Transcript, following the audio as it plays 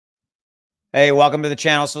Hey, welcome to the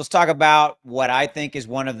channel. So let's talk about what I think is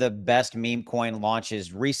one of the best meme coin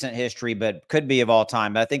launches, recent history, but could be of all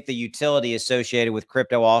time. But I think the utility associated with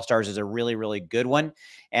Crypto All Stars is a really, really good one.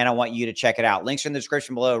 And I want you to check it out. Links are in the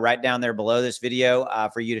description below, right down there below this video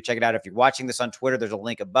for you to check it out. If you're watching this on Twitter, there's a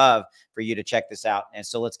link above for you to check this out. And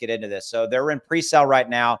so let's get into this. So they're in pre-sale right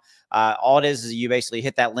now. All it is you basically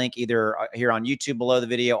hit that link either here on YouTube below the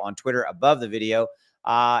video, on Twitter above the video,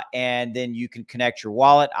 and then you can connect your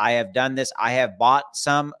wallet. I have done this. I have bought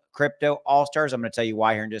some Crypto All Stars. I'm going to tell you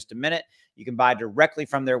why here in just a minute. You can buy directly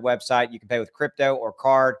from their website. You can pay with crypto or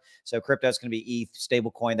card. So crypto is going to be ETH,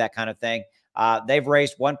 stablecoin, that kind of thing. They've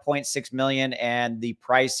raised 1.6 million, and the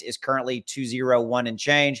price is currently 201 and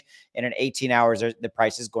change. And in 18 hours, the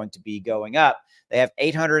price is going to be going up. They have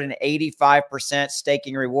 885%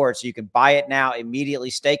 staking reward. So you can buy it now, immediately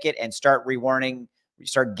stake it, and start rewarding,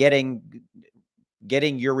 start getting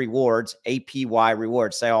your rewards, APY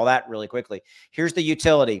rewards. Say all that really quickly. Here's the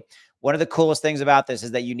utility. One of the coolest things about this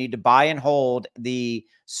is that you need to buy and hold the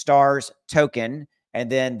STARS token,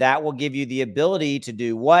 and then that will give you the ability to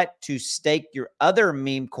do what? To stake your other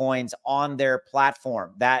meme coins on their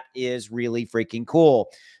platform. That is really freaking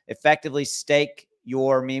cool. Effectively stake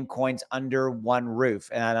your meme coins under one roof.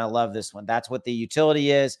 And I love this one. That's what the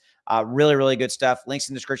utility is. Really, really good stuff. Links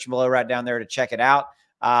in the description below right down there to check it out.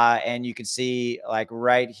 And you can see like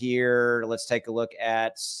right here, let's take a look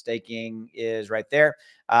at staking is right there.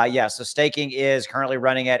 Yeah, so staking is currently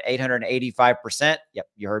running at 885%. Yep,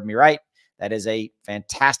 you heard me right. That is a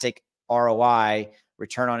fantastic ROI,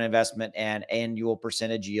 return on investment, and annual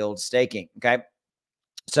percentage yield staking. Okay.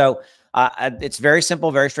 So it's very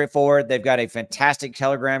simple, very straightforward. They've got a fantastic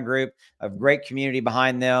Telegram group, a great community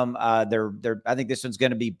behind them. I think this one's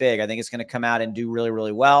going to be big. I think it's going to come out and do really,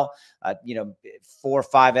 really well. 4 or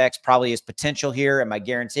 5x probably is potential here. Am I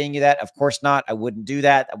guaranteeing you that? Of course not. I wouldn't do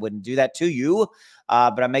that. I wouldn't do that to you.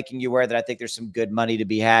 But I'm making you aware that I think there's some good money to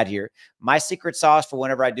be had here. My secret sauce for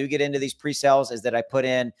whenever I do get into these pre-sales is that I put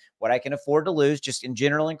in what I can afford to lose, just in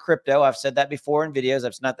general in crypto. I've said that before in videos.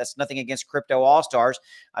 That's nothing against Crypto All Stars.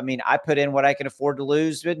 I mean, I put in what I can afford to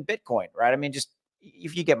lose in Bitcoin, right? I mean, just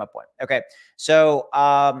if you get my point. Okay. So,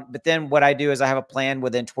 but then what I do is I have a plan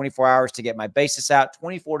within 24 hours to get my basis out,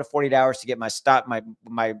 24 to 48 hours to get my stock,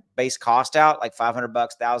 my base cost out, like 500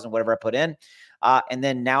 bucks, 1,000, whatever I put in. And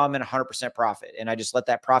then now I'm in 100% profit, and I just let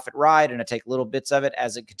that profit ride, and I take little bits of it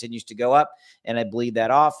as it continues to go up, and I bleed that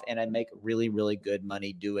off, and I make really, really good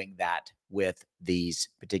money doing that with these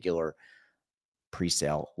particular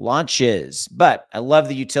pre-sale launches. But I love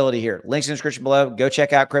the utility here. Links in the description below. Go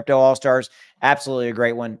check out Crypto All Stars. Absolutely a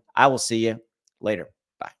great one. I will see you later.